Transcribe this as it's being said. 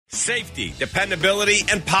Safety, dependability,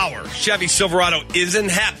 and power. Chevy Silverado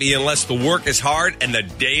isn't happy unless the work is hard and the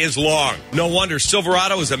day is long. No wonder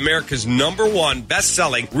Silverado is America's #1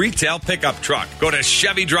 best-selling retail pickup truck. Go to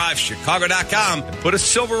ChevyDriveChicago.com and put a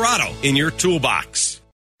Silverado in your toolbox.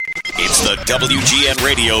 It's the WGN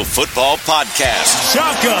Radio Football Podcast.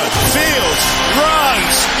 Shotgun, Fields,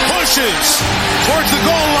 runs, pushes towards the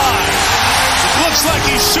goal line. Looks like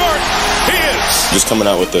he's short. He is. Just coming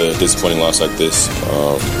out with a disappointing loss like this,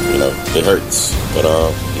 it hurts. But,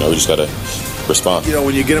 we just got to respond.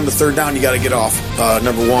 When you get them to third down, you got to get off,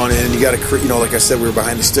 number one. And you got to, like I said, we were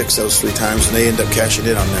behind the sticks those 3 times, and they ended up cashing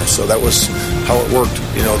in on there. So that was how it worked.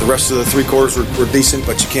 The rest of the 3 quarters were decent,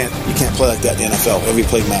 but you can't play like that in the NFL. Every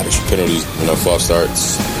play matters. Penalties, false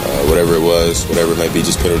starts, whatever it was, whatever it might be,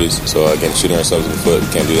 just penalties. So, again, shooting ourselves in the foot,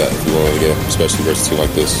 we can't do that if we want to win the game, especially versus a team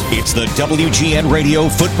like this. It's the WGN Radio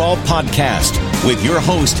Football Podcast with your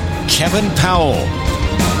host, Kevin Powell.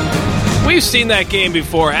 We've seen that game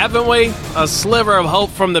before, haven't we? A sliver of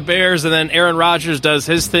hope from the Bears, and then Aaron Rodgers does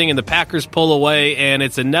his thing, and the Packers pull away, and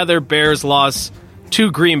it's another Bears loss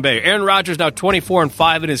to Green Bay. Aaron Rodgers now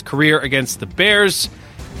 24-5 in his career against the Bears.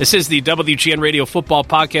 This is the WGN Radio Football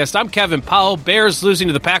Podcast. I'm Kevin Powell. Bears losing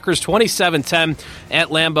to the Packers 27-10 at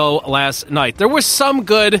Lambeau last night. There was some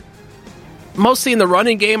good, mostly in the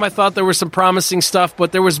running game. I thought there was some promising stuff,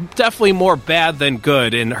 but there was definitely more bad than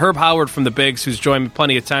good. And Herb Howard from the Bigs, who's joined me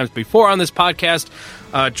plenty of times before on this podcast,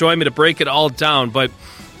 joined me to break it all down. But,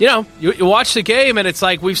 you watch the game, and it's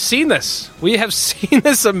like we've seen this. We have seen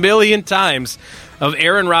this a million times of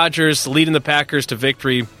Aaron Rodgers leading the Packers to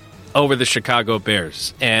victory over the Chicago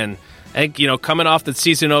Bears. And I think, coming off the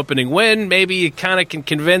season-opening win, maybe you kind of can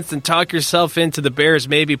convince and talk yourself into the Bears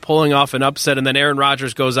maybe pulling off an upset, and then Aaron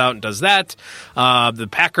Rodgers goes out and does that. The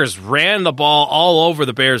Packers ran the ball all over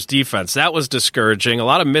the Bears' defense. That was discouraging. A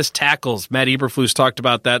lot of missed tackles. Matt Eberflus talked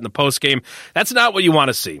about that in the postgame. That's not what you want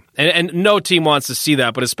to see, and no team wants to see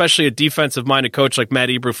that, but especially a defensive-minded coach like Matt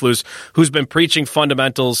Eberflus, who's been preaching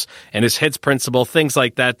fundamentals and his hits principle, things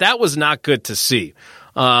like that. That was not good to see.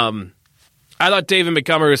 I thought David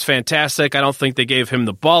Montgomery was fantastic. I don't think they gave him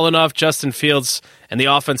the ball enough. Justin Fields and the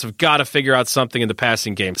offense have got to figure out something in the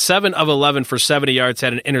passing game. 7 of 11 for 70 yards,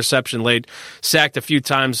 had an interception late, sacked a few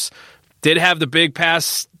times. Did have the big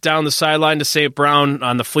pass down the sideline to St. Brown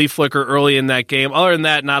on the flea flicker early in that game. Other than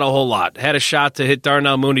that, not a whole lot. Had a shot to hit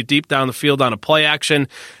Darnell Mooney deep down the field on a play action,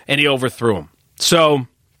 and he overthrew him. So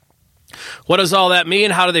what does all that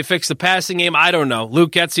mean? How do they fix the passing game? I don't know.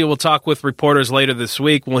 Luke Getsy will talk with reporters later this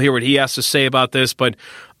week. We'll hear what he has to say about this. But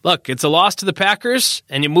look, it's a loss to the Packers,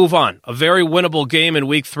 and you move on. A very winnable game in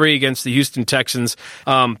Week 3 against the Houston Texans.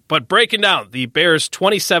 But breaking down the Bears'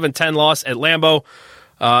 27-10 loss at Lambeau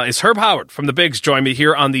is Herb Howard from the Bigs. Join me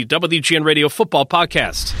here on the WGN Radio Football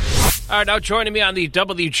Podcast. All right, now joining me on the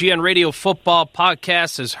WGN Radio Football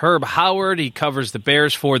Podcast is Herb Howard. He covers the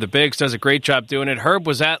Bears for the Bigs, does a great job doing it. Herb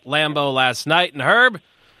was at Lambeau last night, and Herb,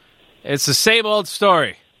 it's the same old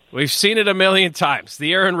story. We've seen it a million times.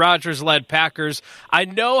 The Aaron Rodgers-led Packers. I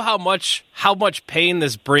know how much pain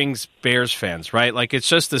this brings Bears fans, right? Like, it's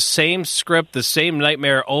just the same script, the same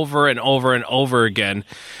nightmare over and over and over again.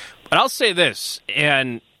 But I'll say this,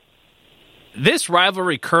 and this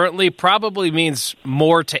rivalry currently probably means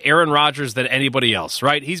more to Aaron Rodgers than anybody else,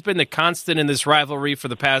 right? He's been the constant in this rivalry for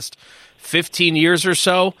the past 15 years or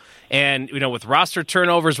so. And, with roster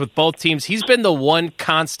turnovers with both teams, he's been the one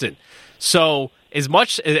constant. So as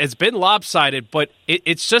much it's been lopsided, but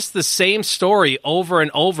it's just the same story over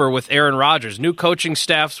and over with Aaron Rodgers. New coaching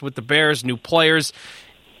staffs with the Bears, new players.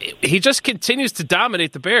 He just continues to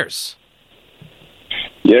dominate the Bears.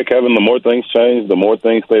 Yeah, Kevin, the more things change, the more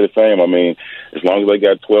things stay the same. I mean, as long as they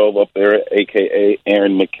got 12 up there, a.k.a.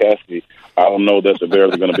 Aaron McCaskey, I don't know that the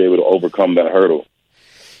Bears are going to be able to overcome that hurdle.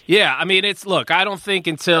 Yeah, I mean, I don't think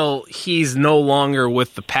until he's no longer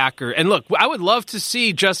with the Packers. And look, I would love to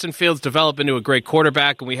see Justin Fields develop into a great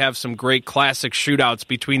quarterback, and we have some great classic shootouts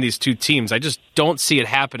between these two teams. I just don't see it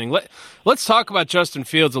happening. Let's talk about Justin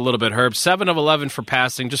Fields a little bit, Herb. 7 of 11 for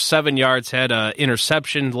passing, just 7 yards, had an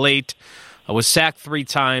interception late. Was sacked 3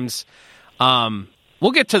 times.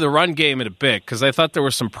 We'll get to the run game in a bit because I thought there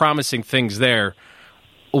were some promising things there.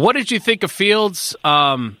 What did you think of Fields?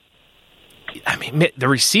 The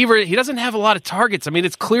receiver, he doesn't have a lot of targets. I mean,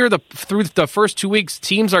 it's clear through the first 2 weeks,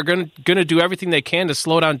 teams are going to do everything they can to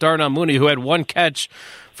slow down Darnell Mooney, who had 1 catch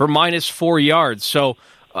for -4 yards. So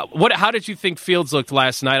how did you think Fields looked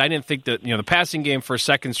last night? I didn't think that the passing game for a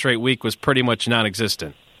second straight week was pretty much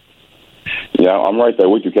non-existent. Yeah, I'm right there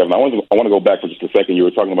with you, Kevin. I want to go back for just a second. You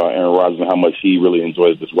were talking about Aaron Rodgers and how much he really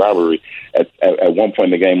enjoys this rivalry. At one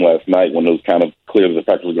point in the game last night, when it was kind of clear that the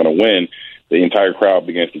Packers were going to win, the entire crowd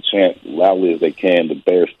begins to chant loudly as they can, the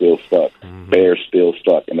Bears still suck. Bears still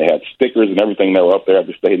suck. And they had stickers and everything that were up there at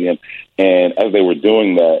the stadium. And as they were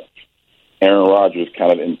doing that, Aaron Rodgers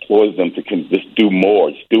kind of implores them to just do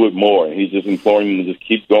more, just do it more. And he's just imploring them to just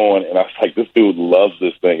keep going. And I was like, this dude loves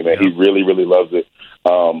this thing, man. He really, really loves it.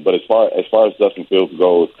 But as far as Justin Fields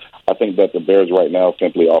goes, I think that the Bears right now,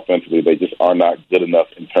 simply offensively, they just are not good enough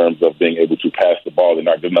in terms of being able to pass the ball. They're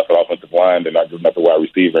not good enough at offensive line. They're not good enough at wide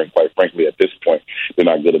receiver. And quite frankly, at this point, they're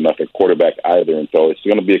not good enough at quarterback either. And so it's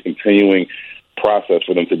going to be a continuing process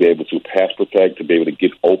for them to be able to pass protect, to be able to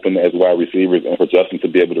get open as wide receivers, and for Justin to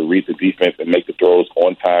be able to read the defense and make the throws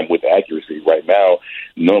on time with accuracy. Right now,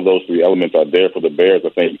 none of those three elements are there for the Bears. I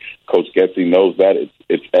think Coach Getsy knows that.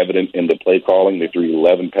 It's evident in the play calling. They threw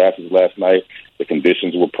 11 passes last night. The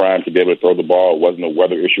conditions were primed to be able to throw the ball. It wasn't a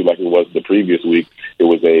weather issue like it was the previous week. It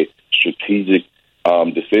was a strategic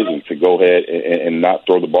decision to go ahead and not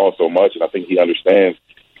throw the ball so much. And I think he understands,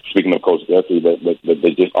 speaking of Coach Getsy, that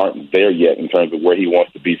they just aren't there yet in terms of where he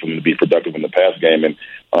wants to be for them to be productive in the pass game. And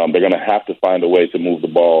they're going to have to find a way to move the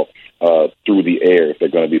ball through the air if they're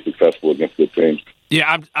going to be successful against good teams.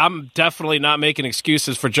 Yeah, I'm definitely not making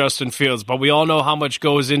excuses for Justin Fields, but we all know how much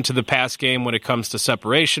goes into the pass game when it comes to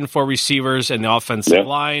separation for receivers and the offensive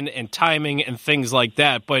line and timing and things like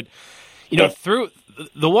that. But, you know, through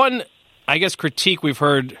the one, I guess, critique we've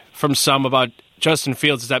heard from some about Justin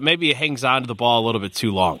Fields is that maybe he hangs on to the ball a little bit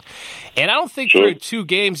too long. And I don't think through 2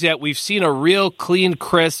 games yet we've seen a real clean,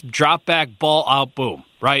 crisp, drop-back ball out boom,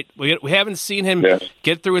 right? We haven't seen him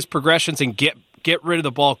get through his progressions and get rid of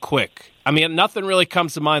the ball quick. I mean, nothing really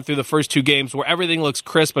comes to mind through the first 2 games where everything looks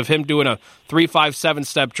crisp of him doing a 3, 5,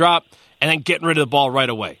 7-step drop and then getting rid of the ball right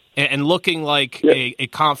away and looking like a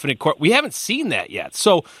confident court. We haven't seen that yet.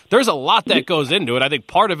 So there's a lot that goes into it. I think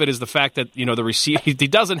part of it is the fact that, you know, he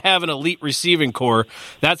doesn't have an elite receiving core,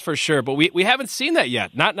 that's for sure. But we haven't seen that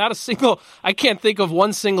yet. Not a single – I can't think of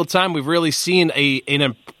one single time we've really seen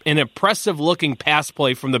an impressive-looking pass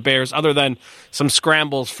play from the Bears other than some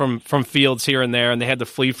scrambles from Fields here and there. And they had the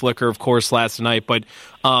flea flicker, of course, last night. But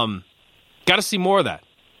got to see more of that.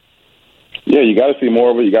 Yeah, you got to see more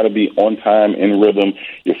of it. You got to be on time, in rhythm.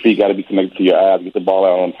 Your feet got to be connected to your eyes. Get the ball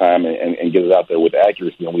out on time and get it out there with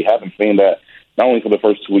accuracy. And we haven't seen that not only for the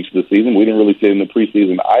first 2 weeks of the season. We didn't really see it in the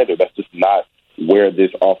preseason either. That's just not where this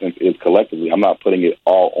offense is collectively. I'm not putting it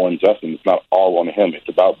all on Justin. It's not all on him. It's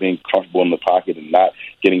about being comfortable in the pocket and not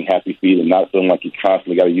getting happy feet and not feeling like you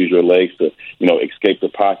constantly got to use your legs to, you know, escape the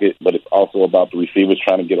pocket. But it's also about the receivers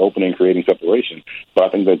trying to get open and creating separation. So I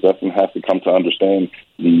think that Justin has to come to understand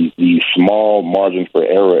the small margin for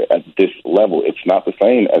error at this level. It's not the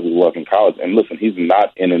same as it was in college. And listen, he's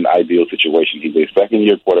not in an ideal situation. He's a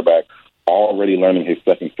second-year quarterback already learning his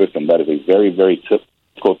second system. That is a very, very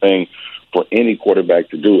typical thing for any quarterback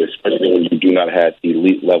to do, especially when you do not have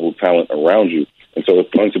elite-level talent around you. And so it's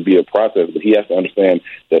going to be a process, but he has to understand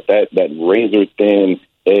that razor-thin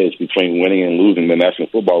edge between winning and losing the National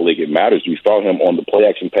Football League, it matters. We saw him on the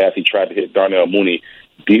play-action pass. He tried to hit Darnell Mooney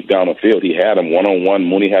deep down the field. He had him one-on-one.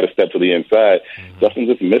 Mooney had a step to the inside. Justin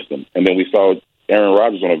just missed him. And then we saw Aaron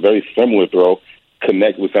Rodgers on a very similar throw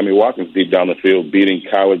connect with Sammy Watkins deep down the field, beating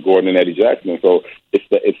Kyler Gordon and Eddie Jackson. And so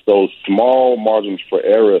it's those small margins for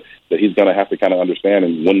error that he's going to have to kind of understand.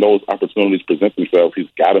 And when those opportunities present themselves, he's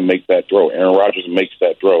got to make that throw. Aaron Rodgers makes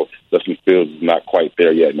that throw. Justin Fields is not quite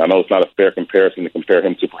there yet. And I know it's not a fair comparison to compare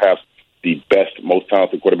him to perhaps the best, most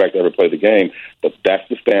talented quarterback to ever play the game, but that's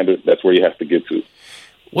the standard. That's where you have to get to.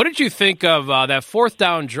 What did you think of that fourth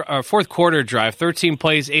quarter drive, 13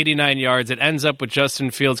 plays, 89 yards? It ends up with Justin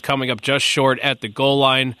Fields coming up just short at the goal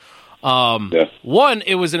line. One,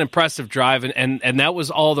 it was an impressive drive, and that was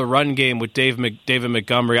all the run game with David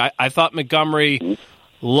Montgomery. I thought Montgomery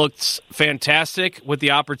looked fantastic with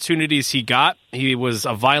the opportunities he got. He was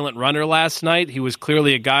a violent runner last night. He was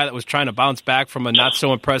clearly a guy that was trying to bounce back from a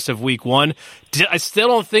not-so-impressive week one. I still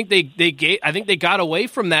don't think I think they got away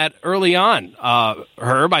from that early on,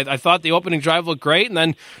 Herb. I thought the opening drive looked great, and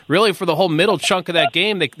then really for the whole middle chunk of that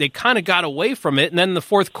game, they kind of got away from it. And then in the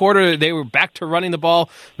fourth quarter, they were back to running the ball.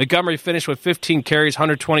 Montgomery finished with 15 carries,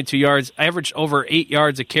 122 yards, averaged over 8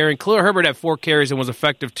 yards a carry. And Khalil Herbert had 4 carries and was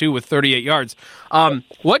effective, too, with 38 yards.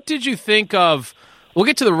 What did you think of... We'll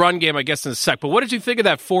get to the run game, I guess, in a sec. But what did you think of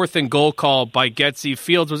that 4th and goal call by Getsy?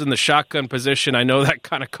 Fields was in the shotgun position. I know that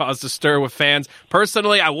kind of caused a stir with fans.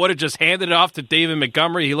 Personally, I would have just handed it off to David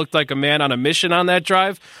Montgomery. He looked like a man on a mission on that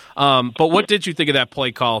drive. But what did you think of that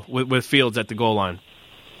play call with Fields at the goal line?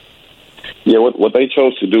 Yeah, what they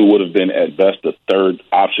chose to do would have been at best the third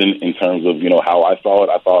option in terms of, how I saw it.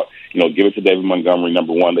 I thought, give it to David Montgomery,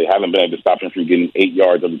 number one. They haven't been able to stop him from getting 8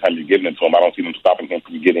 yards every time you're giving it to him. I don't see them stopping him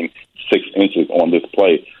from getting 6 inches on this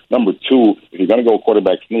play. Number two, if you're going to go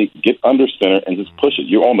quarterback sneak, get under center and just push it.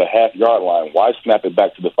 You're on the half-yard line. Why snap it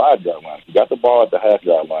back to the 5-yard line? You got the ball at the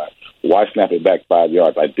half-yard line. Why snap it back 5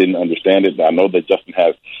 yards? I didn't understand it. I know that Justin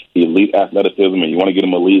has elite athleticism, and you want to get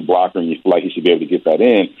him a lead blocker, and you feel like he should be able to get that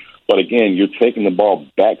in. But again, you're taking the ball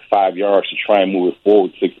back 5 yards to try and move it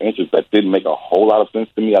forward 6 inches. That didn't make a whole lot of sense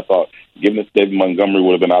to me. I thought giving it to David Montgomery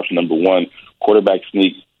would have been option number one. Quarterback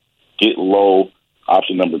sneak, get low,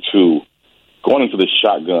 option number two. Going into the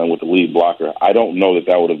shotgun with the lead blocker, I don't know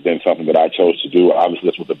that would have been something that I chose to do. Obviously,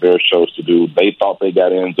 that's what the Bears chose to do. They thought they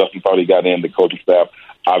got in. Justin thought he got in. The coaching staff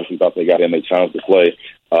obviously thought they got in. They challenged the play.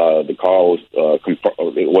 The call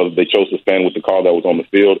was whether they chose to stand with the call that was on the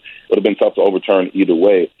field. It would have been tough to overturn either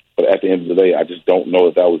way. But at the end of the day, I just don't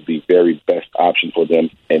know that was the very best option for them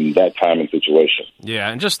in that time and situation. Yeah,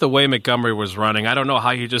 and just the way Montgomery was running, I don't know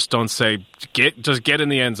how you just don't say, just get in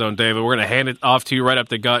the end zone, David. We're going to hand it off to you right up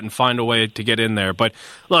the gut and find a way to get in there. But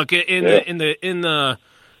look, in the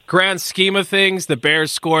grand scheme of things, the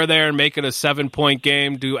Bears score there and make it a 7-point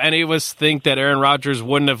game. Do any of us think that Aaron Rodgers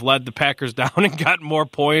wouldn't have led the Packers down and gotten more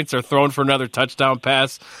points or thrown for another touchdown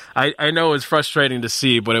pass? I know it was frustrating to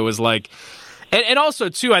see, but it was like. And also,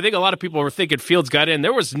 too, I think a lot of people were thinking Fields got in.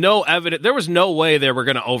 There was no evidence. There was no way they were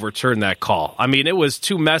going to overturn that call. I mean, it was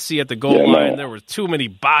too messy at the goal line. There were too many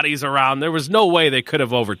bodies around. There was no way they could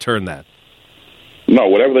have overturned that. No,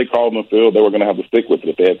 whatever they called on the field, they were going to have to stick with it.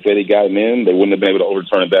 If they had said he got in, they wouldn't have been able to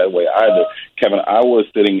overturn it that way either. Kevin, I was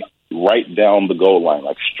sitting right down the goal line,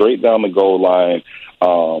 like straight down the goal line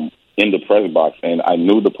in the press box, and I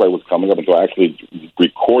knew the play was coming up, and so I actually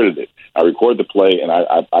recorded it. I recorded the play, and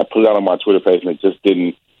I put it out on my Twitter page, and it just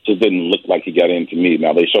didn't look like he got into me.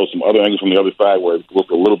 Now, they showed some other angles from the other side where it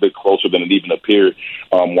looked a little bit closer than it even appeared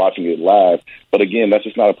watching it live. But again, that's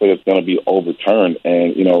just not a play that's going to be overturned.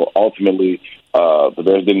 And, ultimately, the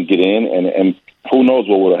Bears didn't get in, and who knows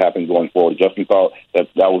what would have happened going forward. Justin thought that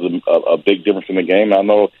was a big difference in the game.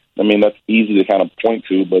 I mean, that's easy to kind of point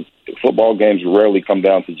to, but football games rarely come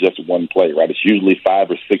down to just one play, right? It's usually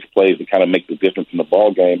 5 or 6 plays that kind of make the difference in the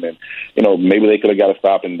ball game. And, maybe they could have got a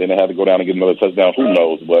stop and then they had to go down and get another touchdown. Who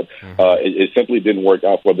knows? But it simply didn't work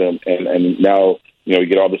out for them. And now, you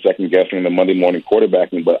get all the second guessing in the Monday morning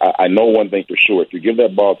quarterbacking. But I know one thing for sure. If you give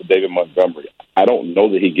that ball to David Montgomery, I don't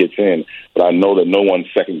know that he gets in, but I know that no one's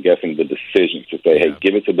second guessing the decision to say, hey,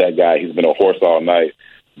 give it to that guy. He's been a horse all night.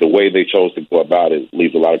 The way they chose to go about it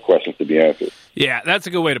leaves a lot of questions to be answered. Yeah, that's a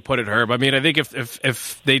good way to put it, Herb. I mean, I think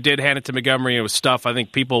if they did hand it to Montgomery and it was stuff, I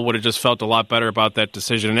think people would have just felt a lot better about that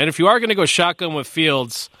decision. And if you are going to go shotgun with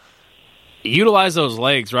Fields, utilize those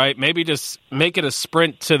legs, right? Maybe just make it a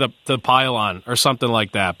sprint to the pylon or something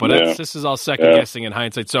like that. But this is all second-guessing in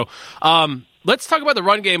hindsight. So let's talk about the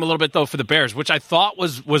run game a little bit, though, for the Bears, which I thought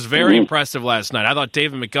was very impressive last night. I thought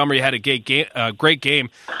David Montgomery had a great game.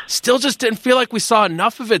 Still just didn't feel like we saw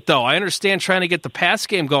enough of it, though. I understand trying to get the pass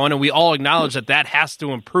game going, and we all acknowledge that has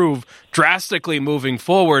to improve drastically moving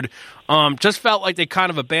forward. Just felt like they kind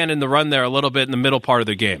of abandoned the run there a little bit in the middle part of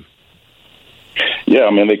the game. Yeah,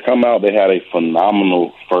 I mean, they come out, they had a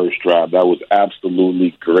phenomenal first drive. That was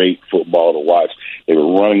absolutely great football to watch. They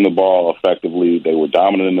were running the ball effectively. They were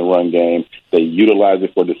dominant in the run game. They utilized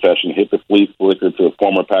it for deception, hit the flea flicker to a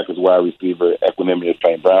former Packers wide receiver, Equanimous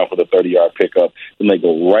St. Brown, for the 30-yard pickup. Then they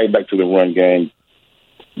go right back to the run game.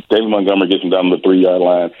 David Montgomery gets him down to the 3-yard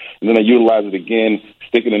line. And then they utilize it again,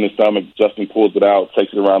 stick it in his stomach. Justin pulls it out,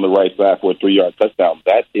 takes it around the right side for a 3-yard touchdown.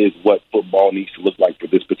 That is what football needs to look like for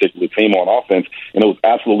this particular team on offense. And it was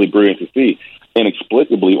absolutely brilliant to see.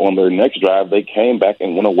 Inexplicably, on their next drive, they came back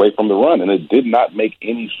and went away from the run. And it did not make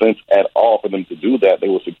any sense at all for them to do that. They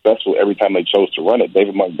were successful every time they chose to run it.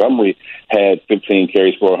 David Montgomery had 15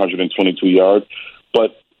 carries for 122 yards.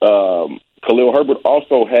 But Khalil Herbert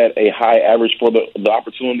also had a high average for the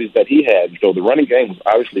opportunities that he had. So the running game was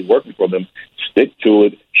obviously working for them. Stick to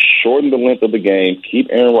it, shorten the length of the game, keep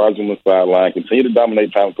Aaron Rodgers on the sideline, continue to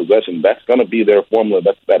dominate time of possession. That's going to be their formula.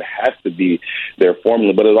 That has to be their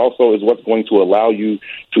formula. But it also is what's going to allow you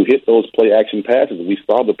to hit those play-action passes. We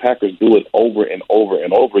saw the Packers do it over and over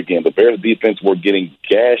and over again. The Bears' defense were getting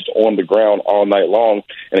gashed on the ground all night long.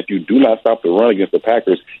 And if you do not stop the run against the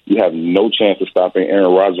Packers, you have no chance of stopping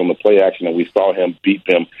Aaron Rodgers on the play-action. And we saw him beat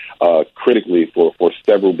them critically for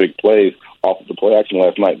several big plays off of the play action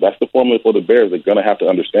last night. That's the formula for the Bears. They're going to have to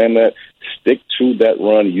understand that, stick to that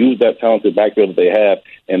run, use that talented backfield that they have,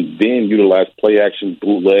 and then utilize play action,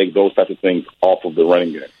 bootleg, those types of things off of the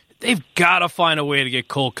running game. they've got to find a way to get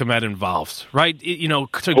Cole Kmet involved, right?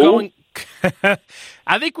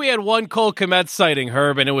 I think we had one Cole Kmet sighting,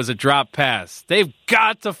 Herb, and it was a drop pass. They've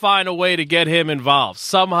got to find a way to get him involved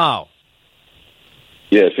somehow.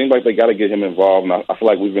 Yeah, it seems like they got to get him involved, and I feel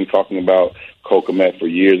like we've been talking about Cole Kmet for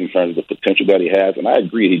years in terms of the potential that he has, and I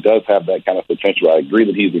agree he does have that kind of potential. I agree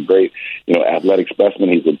that he's a great, athletic specimen.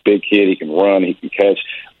 He's a big kid. He can run. He can catch,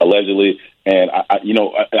 allegedly. And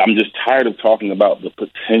I'm just tired of talking about the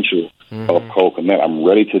potential of Cole Kmet. I'm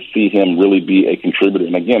ready to see him really be a contributor.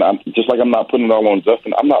 And again, I'm not putting it all on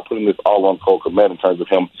Justin. I'm not putting this all on Cole Kmet in terms of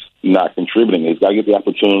him not contributing. He's got to get the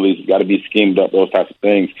opportunities. He's got to be schemed up, those types of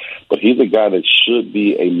things. But he's a guy that should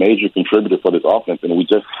be a major contributor for this offense, and we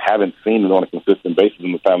just haven't seen it on a consistent basis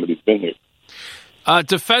in the time that he's been here.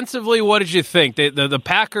 Defensively, what did you think? The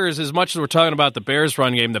Packers, as much as we're talking about the Bears'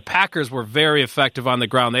 run game, the Packers were very effective on the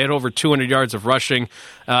ground. They had over 200 yards of rushing.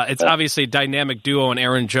 It's obviously a dynamic duo in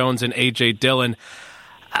Aaron Jones and A.J. Dillon.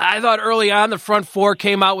 I thought early on the front four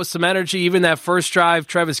came out with some energy. Even that first drive,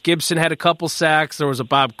 Travis Gibson had a couple sacks. There was a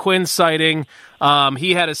Bob Quinn sighting.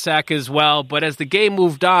 He had a sack as well. But as the game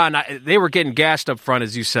moved on, they were getting gashed up front,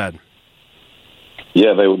 as you said.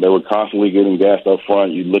 Yeah, they were constantly getting gassed up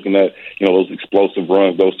front. You're looking at, those explosive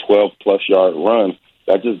runs, those 12-plus yard runs.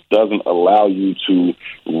 That just doesn't allow you to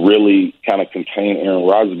really kind of contain Aaron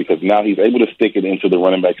Rodgers, because now he's able to stick it into the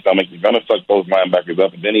running back stomach. You're going to suck those linebackers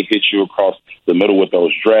up, and then he hits you across the middle with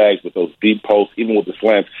those drags, with those deep posts, even with the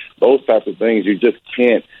slants. Those types of things, you just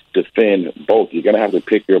can't defend both. You're going to have to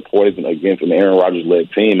pick your poison against an Aaron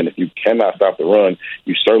Rodgers-led team, and if you cannot stop the run,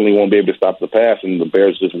 you certainly won't be able to stop the pass, and the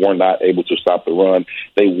Bears just were not able to stop the run.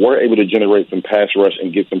 They were able to generate some pass rush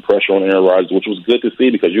and get some pressure on Aaron Rodgers, which was good to see,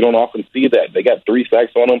 because you don't often see that. They got 3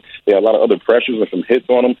 sacks on him. They had a lot of other pressures and some hits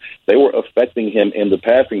on him. They were affecting him in the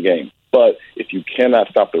passing game. But if you cannot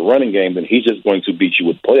stop the running game, then he's just going to beat you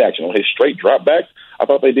with play action. On his straight dropbacks, I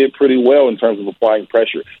thought they did pretty well in terms of applying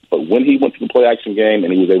pressure. But when he went to the play action game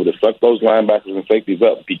and he was able to suck those linebackers and safeties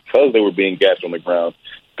up because they were being gashed on the ground,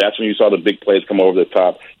 that's when you saw the big plays come over the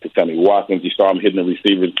top to Sammy Watkins. You saw him hitting the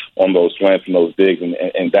receivers on those slants and those digs,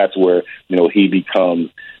 and that's where he becomes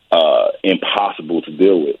impossible to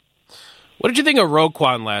deal with. What did you think of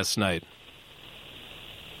Roquan last night?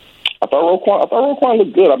 I thought Roquan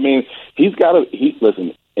looked good. I mean,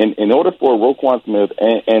 listen, in order for Roquan Smith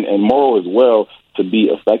and Morrow as well to be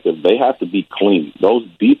effective, they have to be clean. Those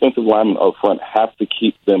defensive linemen up front have to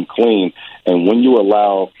keep them clean. And when you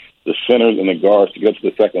allow the centers and the guards to get to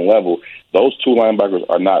the second level, those 2 linebackers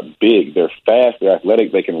are not big. They're fast, they're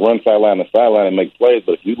athletic, they can run sideline to sideline and make plays,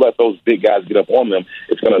 but if you let those big guys get up on them,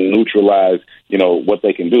 it's going to neutralize, what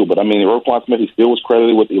they can do. But, I mean, Roquan Smith, he still was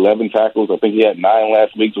credited with 11 tackles. I think he had 9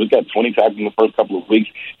 last week, so he's got 20 tackles in the first couple of weeks.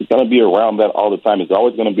 He's going to be around that all the time. He's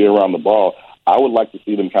always going to be around the ball. I would like to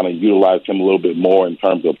see them kind of utilize him a little bit more in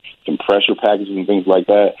terms of some pressure packages and things like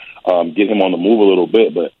that, get him on the move a little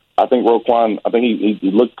bit, but I think Roquan, he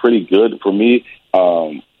looked pretty good for me.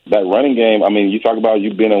 That running game, I mean, you talk about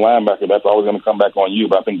you being a linebacker, that's always going to come back on you,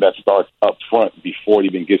 but I think that starts up front before it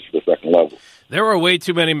even gets to the second level. There were way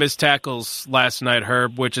too many missed tackles last night,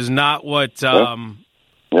 Herb, which is not what Matt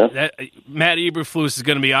Eberflus is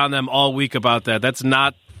going to be on them all week about that. That's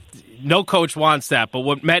not – no coach wants that, but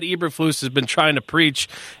what Matt Eberflus has been trying to preach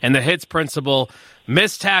and the hits principle –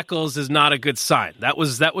 missed tackles is not a good sign. That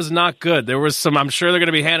was not good. There was some. I'm sure they're going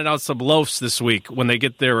to be handing out some loafs this week when they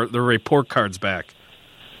get their report cards back.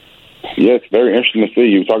 Yeah, it's very interesting to see.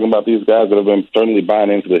 You're talking about these guys that have been certainly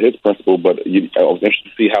buying into the hits principle, but I was interested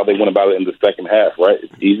to see how they went about it in the second half, right?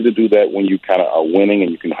 It's easy to do that when you kind of are winning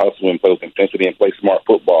and you can hustle and play with intensity and play smart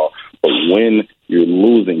football. But when you're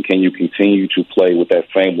losing, can you continue to play with that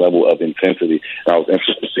same level of intensity? And I was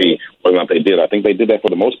interested to see whether or not they did. I think they did that for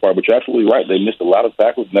the most part, but you're absolutely right. They missed a lot of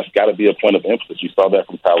tackles, and that's got to be a point of emphasis. You saw that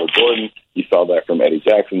from Tyler Jordan. You saw that from Eddie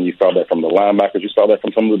Jackson. You saw that from the linebackers. You saw that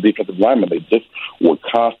from some of the defensive linemen. They just were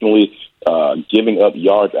constantly giving up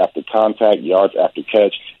yards after contact, yards after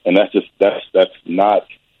catch, and that's not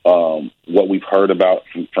what we've heard about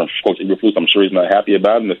from Coach Eberflus. I'm sure he's not happy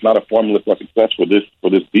about it, and it's not a formula for success for this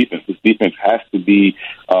defense. This defense has to be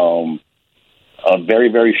a very,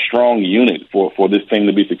 very strong unit for this team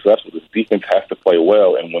to be successful. This defense has to play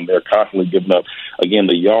well, and when they're constantly giving up, again,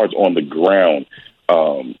 the yards on the ground,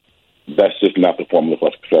 that's just not the formula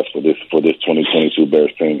for success for this 2022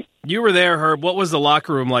 Bears team. You were there, Herb. What was the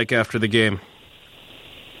locker room like after the game?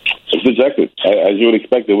 It's dejected, as you would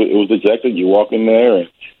expect. It was dejected. You walk in there, and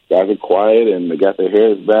guys are quiet, and they got their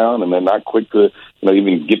hairs down, and they're not quick to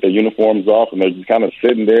even get their uniforms off, and they're just kind of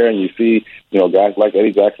sitting there, and you see guys like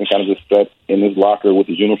Eddie Jackson kind of just sat in his locker with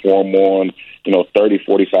his uniform on 30,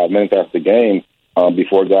 45 minutes after the game.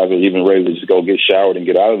 before guys are even ready to just go get showered and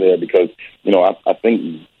get out of there because, I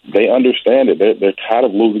think they understand it. They're tired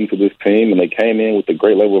of losing to this team, and they came in with a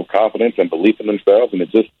great level of confidence and belief in themselves, and it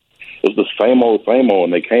was the same old,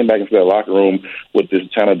 and they came back into that locker room with this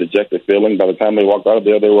kind of dejected feeling. By the time they walked out of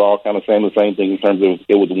there, they were all kind of saying the same thing in terms of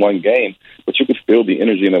it was one game, but you could feel the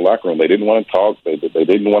energy in the locker room. They didn't want to talk. They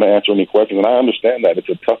didn't want to answer any questions, and I understand that. It's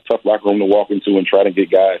a tough locker room to walk into and try to get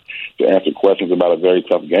guys to answer questions about a very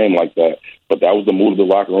tough game like that. But that was the mood of the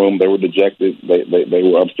locker room. They were dejected. They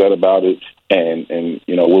were upset about it. And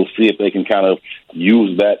we'll see if they can kind of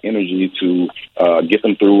use that energy to get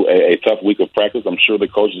them through a tough week of practice. I'm sure the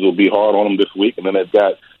coaches will be hard on them this week. And then they've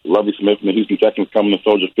got Lovie Smith and the Houston Texans coming to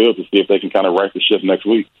Soldier Field to see if they can kind of right the ship next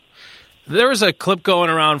week. There was a clip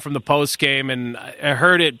going around from the post game, and I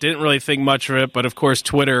heard it, didn't really think much of it, but of course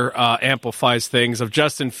Twitter amplifies things, of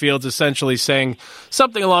Justin Fields essentially saying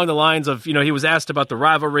something along the lines of, he was asked about the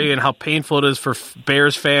rivalry and how painful it is for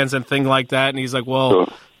Bears fans and things like that, and he's like, well,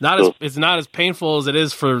 it's not as painful as it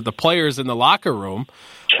is for the players in the locker room,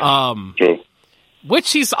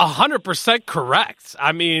 which he's 100% correct.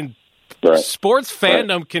 I mean, sports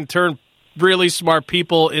fandom can turn really smart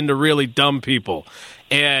people into really dumb people,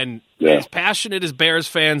 and as passionate as Bears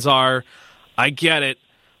fans are, I get it.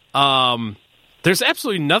 There's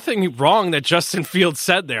absolutely nothing wrong that Justin Fields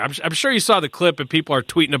said there. I'm sure you saw the clip and people are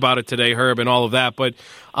tweeting about it today, Herb, and all of that. But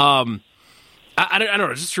I don't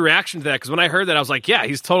know, just your reaction to that. Because when I heard that, I was like, yeah,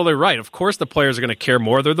 he's totally right. Of course the players are going to care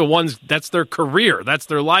more. They're the ones, that's their career. That's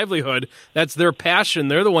their livelihood. That's their passion.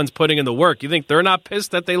 They're the ones putting in the work. You think they're not pissed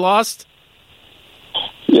that they lost?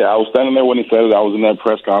 Yeah, I was standing there when he said it. I was in that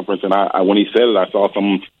press conference, and when he said it, I saw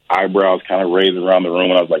some eyebrows kind of raised around the room,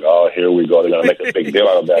 and I was like, oh, here we go. They're going to make a big deal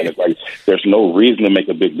out of that. And it's like, there's no reason to make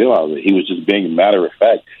a big deal out of it. He was just being matter of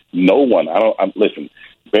fact. No one, listen,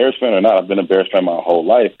 Bears fan or not, I've been a Bears fan my whole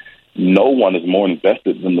life. No one is more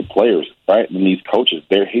invested than the players, right, than these coaches.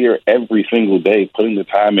 They're here every single day putting the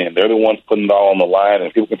time in. They're the ones putting it all on the line,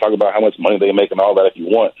 and people can talk about how much money they make and all that if you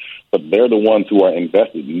want, but they're the ones who are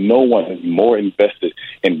invested. No one is more invested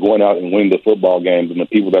in going out and winning the football game than the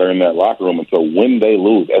people that are in that locker room. And so when they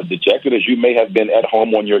lose, as dejected as you may have been at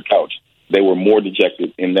home on your couch, they were more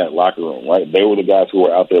dejected in that locker room, right? They were the guys who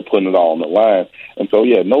were out there putting it all on the line. And so,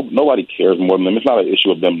 nobody cares more than them. It's not an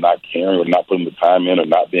issue of them not caring or not putting the time in or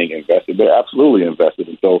not being invested. They're absolutely invested.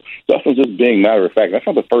 And so Justin's just being matter of fact. That's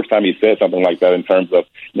not the first time he said something like that in terms of,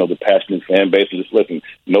 the passionate fan base. And just listen,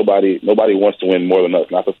 nobody wants to win more than us.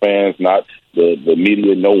 Not the fans, not the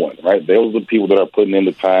media, no one, right? Those are the people that are putting in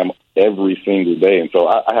the time every single day. And so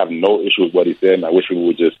I have no issue with what he said, and I wish we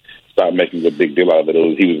would just stop making a big deal out of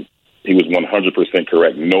it. He was 100%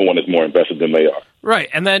 correct. No one is more invested than they are. Right,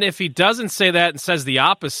 and then if he doesn't say that and says the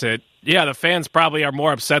opposite, the fans probably are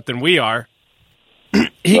more upset than we are.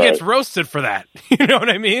 He gets roasted for that. You know what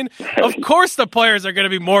I mean? Of course the players are going to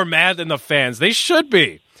be more mad than the fans. They should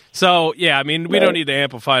be. So, we don't need to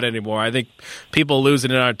amplify it anymore. I think people losing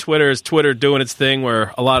it on Twitter is Twitter doing its thing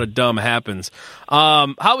where a lot of dumb happens. How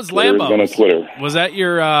was Lambeau? Twitter. Was that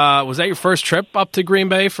your first trip up to Green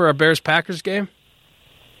Bay for a Bears-Packers game?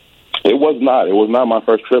 It was not. It was not my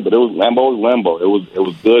first trip, but Lambeau was Lambeau. It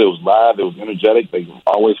was good. It was live. It was energetic. They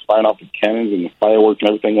always firing off the cannons and the fireworks and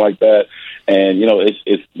everything like that. And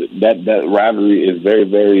it's that rivalry is very,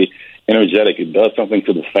 very energetic. It does something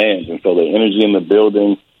to the fans, and so the energy in the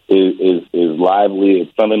building is lively.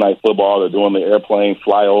 It's Sunday Night Football. They're doing the airplane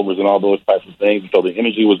flyovers and all those types of things. So the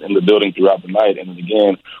energy was in the building throughout the night. And then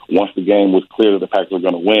again, once the game was clear that the Packers were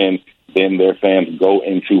going to win, then their fans go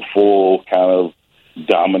into full kind of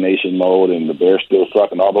domination mode, and the Bears still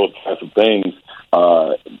suck and all those types of things.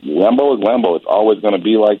 Lambeau is Lambeau. It's always going to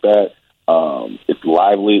be like that. It's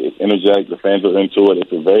lively. It's energetic. The fans are into it.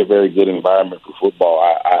 It's a very, very good environment for football.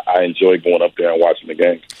 I enjoy going up there and watching the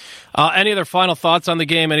game. Any other final thoughts on the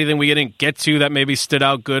game? Anything we didn't get to that maybe stood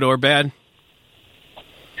out, good or bad?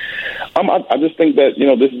 I just think that,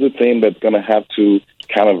 this is a team that's going to have to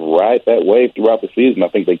kind of ride that wave throughout the season. I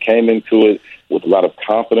think they came into it with a lot of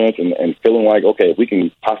confidence and feeling like, okay, if we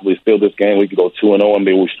can possibly steal this game, we can go 2-0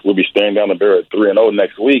 and we'll be staring down the barrel at 3-0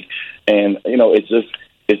 next week. And,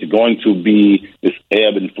 it's going to be this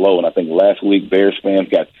ebb and flow. And I think last week Bears fans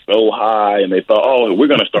got so high and they thought, oh, we're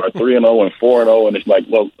going to start 3-0 and 4-0. And it's like,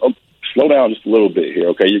 well, slow down just a little bit here,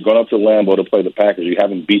 okay? You're going up to Lambeau to play the Packers. You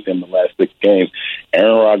haven't beat them the last 6 games.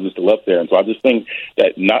 Aaron Rodgers is still up there. And so I just think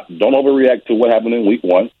that don't overreact to what happened in week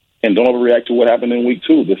 1 and don't overreact to what happened in week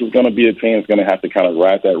 2. This is going to be a team that's going to have to kind of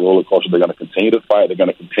ride that roller coaster. They're going to continue to fight. They're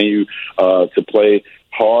going to continue to play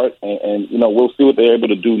hard. And we'll see what they're able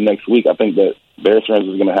to do next week. I think that Bears fans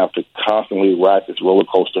is going to have to constantly ride this roller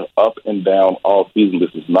coaster up and down all season.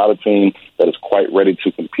 This is not a team that is quite ready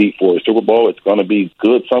to compete for a Super Bowl. It's going to be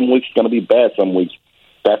good some weeks, it's going to be bad some weeks.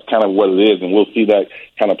 That's kind of what it is, and we'll see that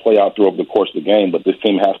kind of play out throughout the course of the game. But this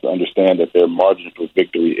team has to understand that their margin for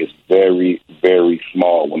victory is very, very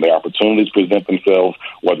small. When the opportunities present themselves,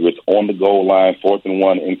 whether it's on the goal line, 4th and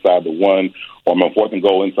 1 inside the 1, or 4th and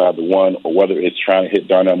goal inside the 1, or whether it's trying to hit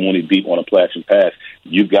Darnell Mooney deep on a play action pass,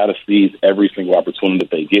 you've got to seize every single opportunity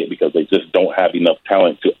that they get because they just don't have enough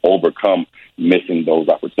talent to overcome missing those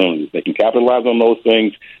opportunities. They can capitalize on those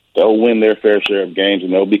things. They'll win their fair share of games,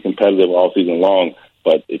 and they'll be competitive all season long.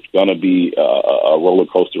 But it's going to be a roller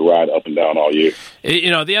coaster ride up and down all year. The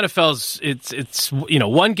NFL's it's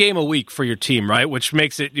one game a week for your team, right? Which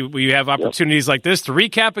makes it we have opportunities like this to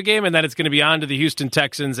recap a game, and then it's going to be on to the Houston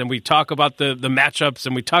Texans, and we talk about the matchups,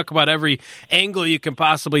 and we talk about every angle you can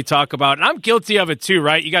possibly talk about. And I'm guilty of it too,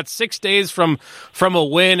 right? You got 6 days from a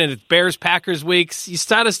win, and it's Bears-Packers weeks. You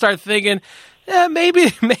start thinking,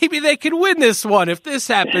 maybe they can win this one if this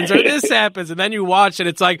happens or this happens, and then you watch it,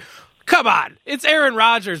 it's like, come on, it's Aaron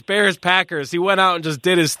Rodgers, Bears-Packers. He went out and just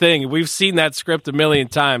did his thing. We've seen that script a million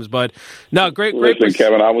times, but no, great. Listen,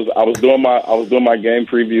 Kevin, I was doing my game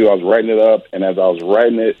preview. I was writing it up, and as I was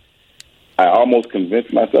writing it, I almost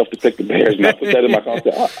convinced myself to pick the Bears. And I put that in my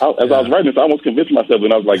concept. As I was writing this, I almost convinced myself,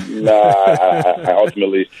 and I was like, nah. I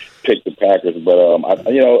ultimately picked the Packers. But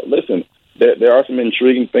listen, there are some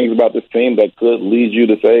intriguing things about this team that could lead you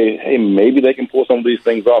to say, hey, maybe they can pull some of these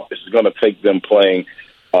things off. This is going to take them playing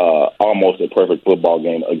almost a perfect football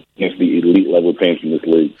game against the elite level teams in this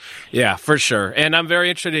league. Yeah, for sure. And I'm very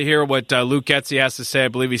interested to hear what Luke Getsy has to say. I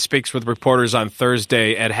believe he speaks with reporters on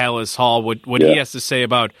Thursday at Hallis Hall. What he has to say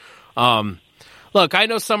about, look, I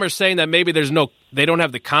know some are saying that maybe they don't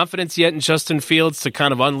have the confidence yet in Justin Fields to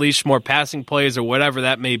kind of unleash more passing plays or whatever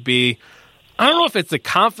that may be. I don't know if it's the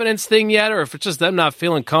confidence thing yet or if it's just them not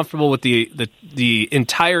feeling comfortable with the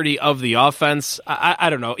entirety of the offense.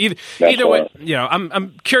 I don't know. Either way,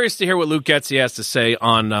 I'm curious to hear what Luke Getsy has to say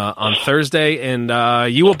on Thursday,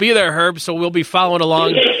 and you will be there, Herb, so we'll be following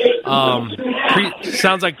along.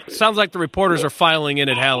 Sounds like the reporters are filing in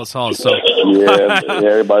at Hallis Hall. So yeah,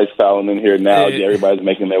 everybody's filing in here now. Yeah. Everybody's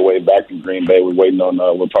making their way back to Green Bay. We're waiting on.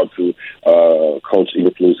 We'll talk to Coach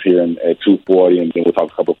Eberflus here at 2:40, and then we'll talk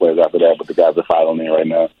to a couple of players after that. But the guys are filing in right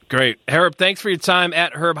now. Great, Herb. Thanks for your time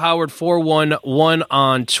at Herb Howard 411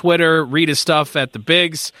 on Twitter. Read his stuff at the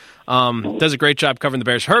Bigs. Does a great job covering the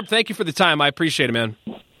Bears. Herb, thank you for the time. I appreciate it, man.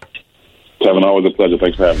 Kevin, always a pleasure.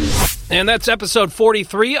 Thanks for having me. And that's episode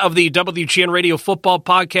 43 of the WGN Radio Football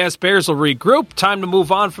Podcast. Bears will regroup. Time to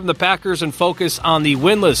move on from the Packers and focus on the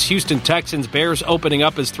winless Houston Texans. Bears opening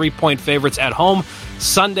up as 3-point favorites at home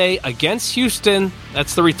Sunday against Houston.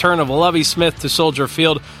 That's the return of Lovie Smith to Soldier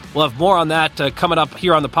Field. We'll have more on that coming up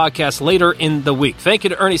here on the podcast later in the week. Thank you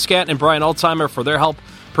to Ernie Scatton and Brian Altheimer for their help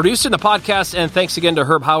producing the podcast, and thanks again to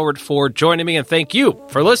Herb Howard for joining me, and thank you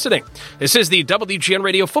for listening. This is the WGN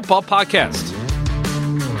Radio Football Podcast.